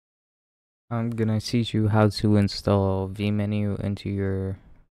I'm gonna teach you how to install vMenu into your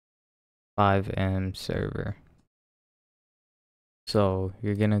FiveM server. So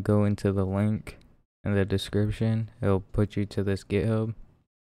you're gonna go into the link in the description. It'll put you to this GitHub,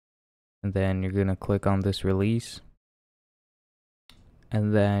 and then you're gonna click on this release,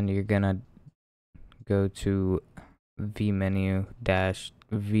 and then you're gonna go to vMenu dash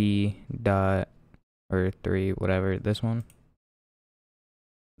v dot or 3, whatever, this one,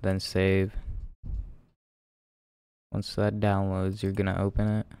 then save. Once that downloads, you're gonna open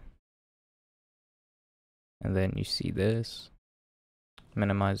it, and then you see this.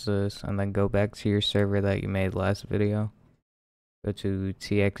 Minimize this, and then go back to your server that you made last video. Go to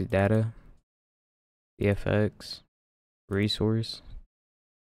tx data, EFX, resource.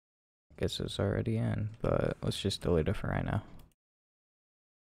 I guess it's already in, but let's just delete it for right now.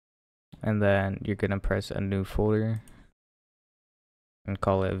 And then you're gonna press a new folder and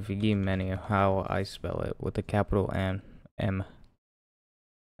call it vMenu, how I spell it, with a capital M. And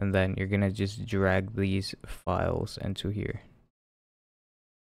then you're gonna just drag these files into here.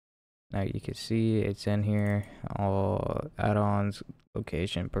 Now you can see it's in here, all add-ons,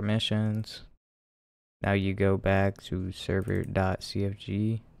 location, permissions. Now you go back to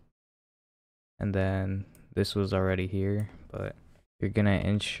server.cfg, and then this was already here, but you're gonna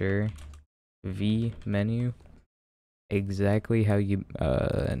ensure vMenu exactly how you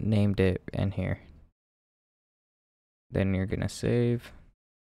named it in here. Then you're gonna save,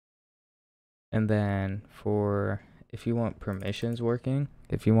 and then if you want permissions working,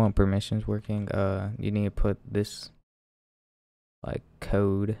 you need to put this like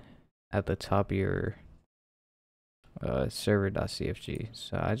code at the top of your server.cfg.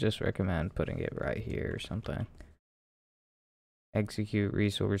 So I just recommend putting it right here or something. Execute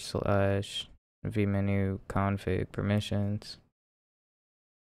resource slash vMenu config permissions,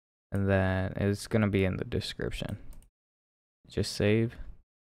 and then it's gonna be in the description. Just save,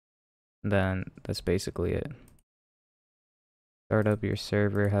 and then that's basically it. Start up your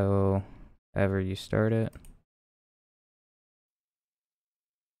server however you start it.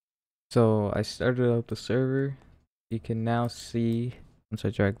 So I started up the server. You can now see, once I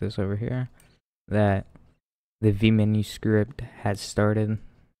drag this over here, that the vMenu script has started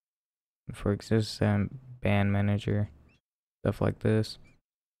for existing band manager, stuff like this.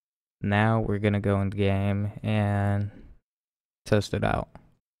 Now we're gonna go into game and test it out.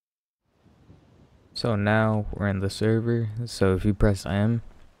 So now we're in the server. So if you press M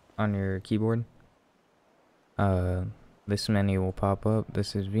on your keyboard, this menu will pop up.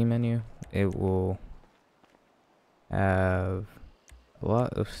 This is vMenu. It will have a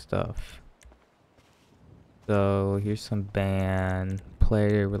lot of stuff. So here's some band,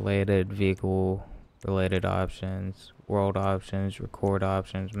 player related, vehicle related options, world options, record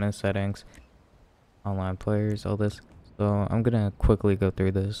options, min settings, online players, all this. So I'm gonna quickly go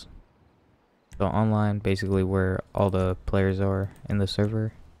through this. So online, basically where all the players are in the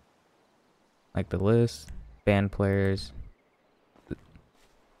server, like the list, band players.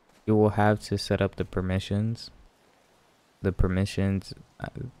 You will have to set up the permissions. The permissions, I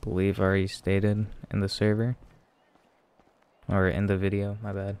believe, are already stated in the server, or in the video,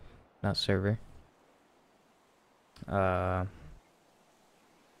 my bad, not server. There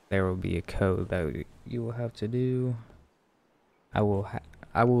will be a code that you will have to do. I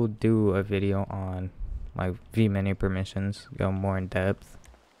will do a video on my vMenu permissions, go more in depth.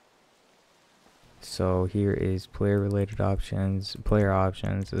 So here is player related options, player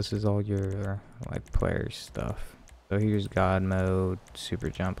options. This is all your like player stuff. So here's God mode, super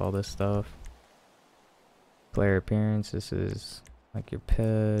jump, all this stuff. Player appearance, this is like your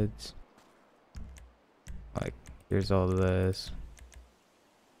peds. Like here's all of this.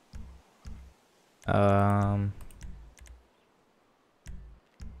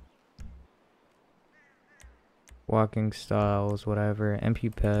 Walking styles, whatever.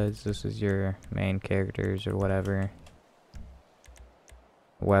 MP peds, this is your main characters or whatever.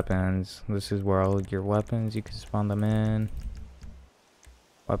 Weapons, this is where all your weapons, you can spawn them in.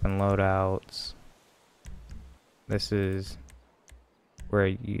 Weapon loadouts, this is where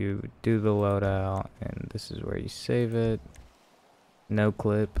you do the loadout, and this is where you save it. No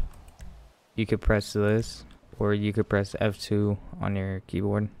clip, you could press this, or you could press F2 on your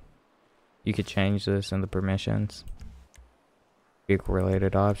keyboard. You could change this in the permissions. Vehicle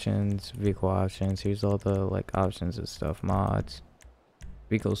related options, vehicle options, here's all the like options and stuff, mods.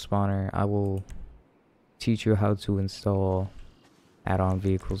 Vehicle spawner, I will teach you how to install add-on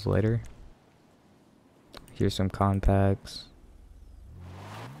vehicles later. Here's some contacts,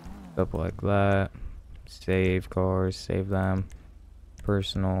 stuff like that. Save cars, save them.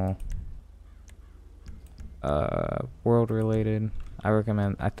 Personal, world related.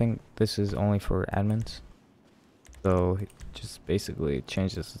 I think this is only for admins. So it just basically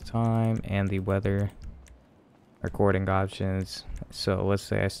changes the time and the weather, recording options. So let's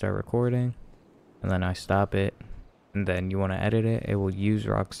say I start recording and then I stop it, and then you want to edit it, it will use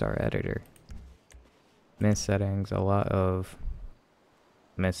Rockstar Editor. Min settings, a lot of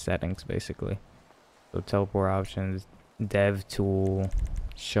min settings basically. So teleport options, dev tool,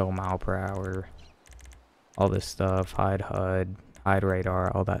 show mile per hour, all this stuff, hide HUD, hide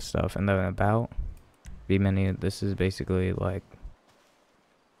radar, all that stuff. And then about vMenu, this is basically like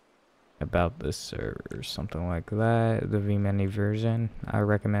about this server or something like that. The vMenu version, I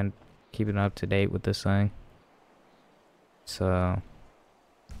recommend keeping up to date with this thing. So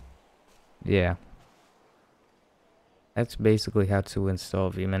yeah, that's basically how to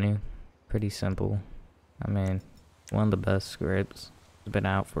install vMenu. Pretty simple. I mean, one of the best scripts. It's been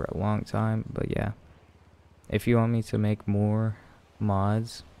out for a long time, but yeah. If you want me to make more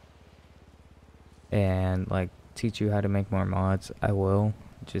mods and like teach you how to make more mods, I will.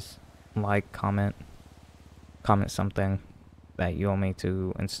 Just like, comment something that you want me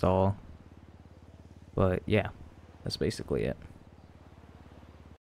to install. But yeah, that's basically it.